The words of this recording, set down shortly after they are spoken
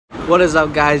What is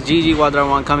up, guys?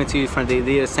 GG1 coming to you from the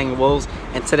Adidas Singing Wolves,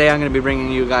 and today I'm going to be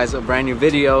bringing you guys a brand new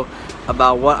video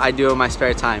about what I do in my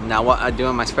spare time. Now, what I do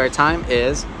in my spare time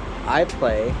is I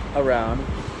play around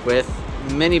with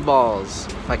mini balls.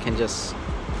 If I can just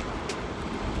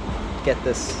get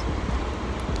this.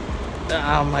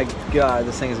 Oh my god,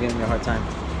 this thing is giving me a hard time.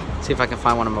 Let's see if I can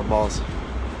find one of my balls.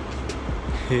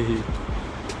 Can't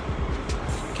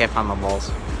find my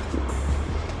balls.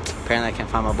 Apparently I can't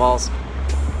find my balls.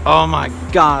 Oh my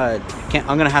god.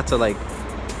 I'm gonna have to like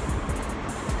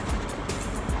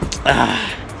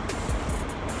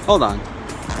hold on.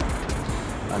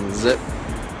 Unzip.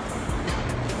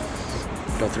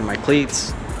 Go through my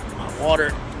cleats, my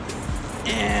water,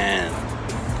 and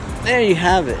there you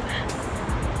have it.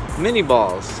 Mini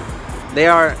balls. They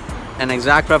are an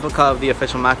exact replica of the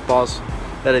official Mac balls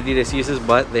that Adidas uses,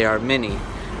 but they are mini.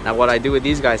 Now what I do with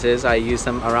these guys is I use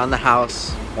them around the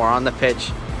house or on the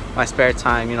pitch, my spare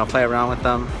time, you know, play around with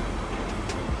them.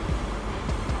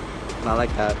 Not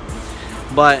like that.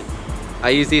 But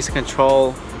I use these to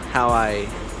control how I,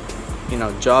 you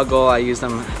know, juggle. I use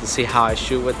them to see how I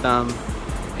shoot with them.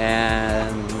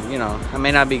 And, you know, I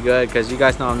may not be good because you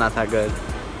guys know I'm not that good.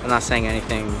 I'm not saying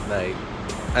anything, like,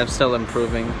 I'm still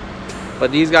improving.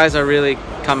 But these guys are really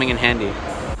coming in handy.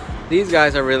 These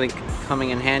guys are really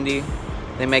coming in handy.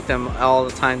 They make them all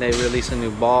the time. They release a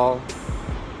new ball.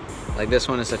 Like this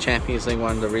one is a Champions League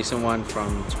one, the recent one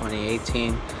from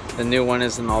 2018. The new one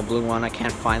is an all blue one. I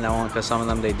can't find that one because some of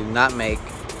them they do not make.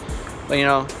 But you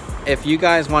know, if you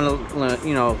guys want to,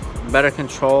 you know, better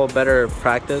control, better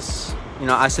practice, you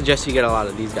know, I suggest you get a lot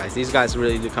of these guys. These guys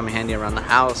really do come in handy around the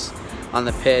house, on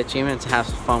the pitch, even to have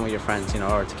fun with your friends, you know,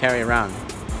 or to carry around.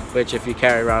 Which if you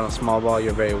carry around a small ball,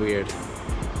 you're very weird.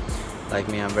 Like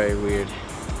me, I'm very weird.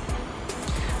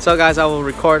 So guys, I will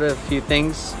record a few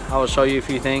things. I will show you a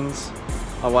few things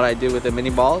on what I do with the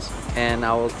mini balls, and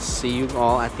I will see you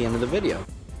all at the end of the video.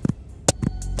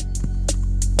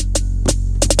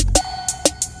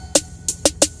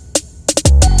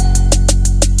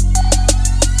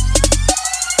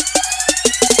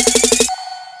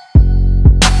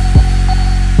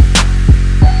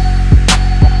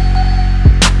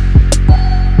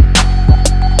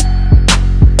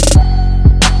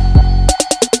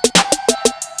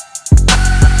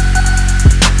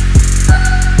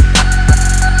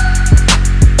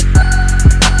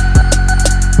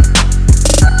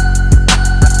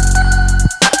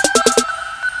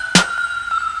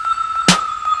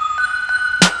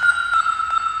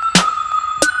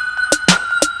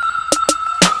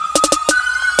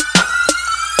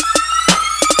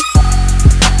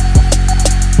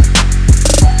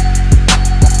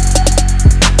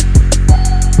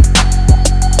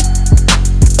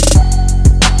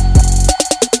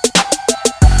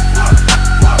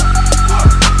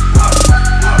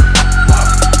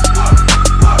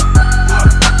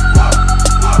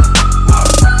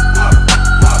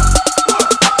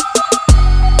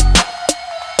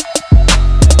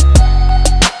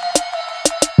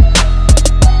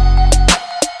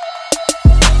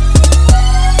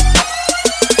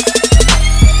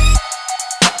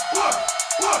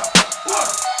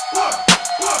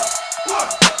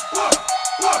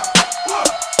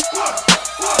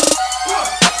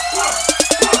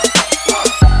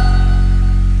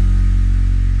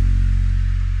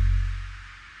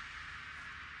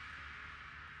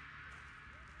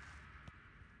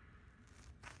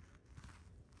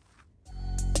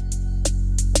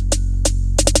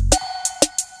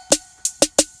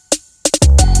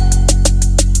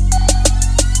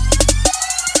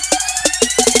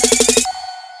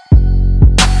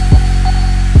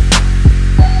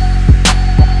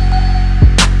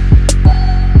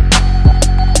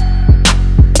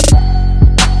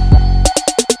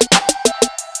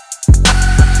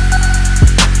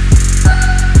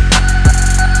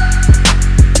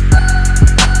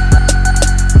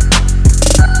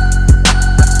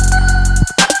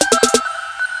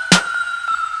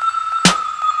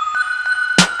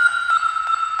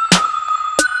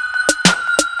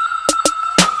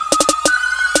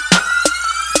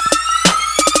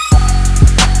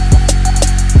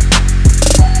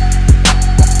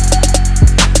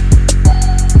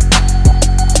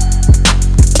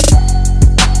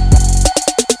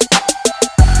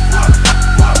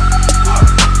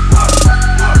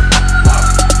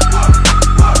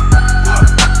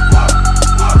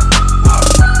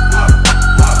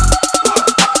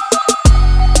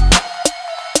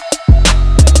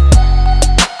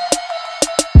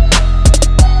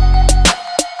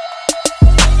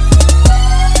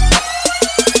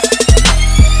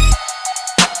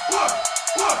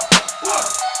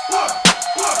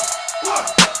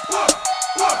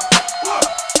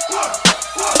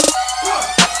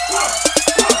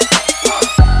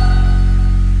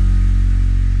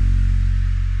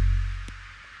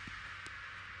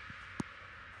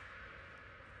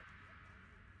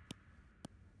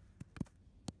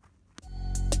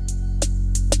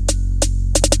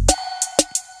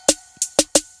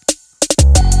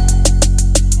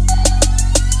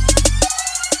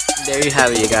 there you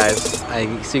have it, you guys.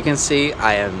 So you can see,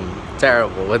 I am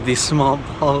terrible with these small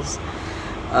balls.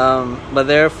 But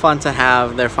they're fun to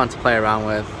have. They're fun to play around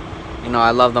with. You know,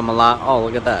 I love them a lot. Oh,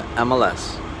 look at that.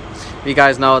 MLS. You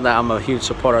guys know that I'm a huge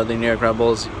supporter of the New York Red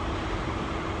Bulls.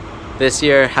 This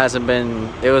year hasn't been...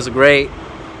 It was great.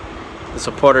 The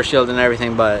supporter shield and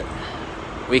everything, but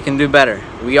we can do better.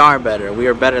 We are better. We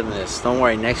are better than this. Don't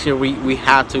worry. Next year, we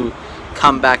have to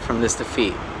come back from this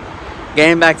defeat.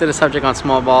 Getting back to the subject on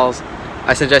small balls,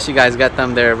 I suggest you guys get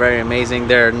them. They're very amazing.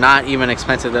 They're not even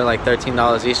expensive. They're like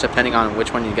 $13 each, depending on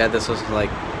which one you get. This was like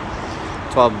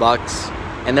 12 bucks,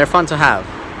 and they're fun to have.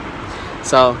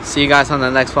 So see you guys on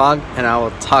the next vlog, and I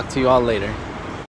will talk to you all later.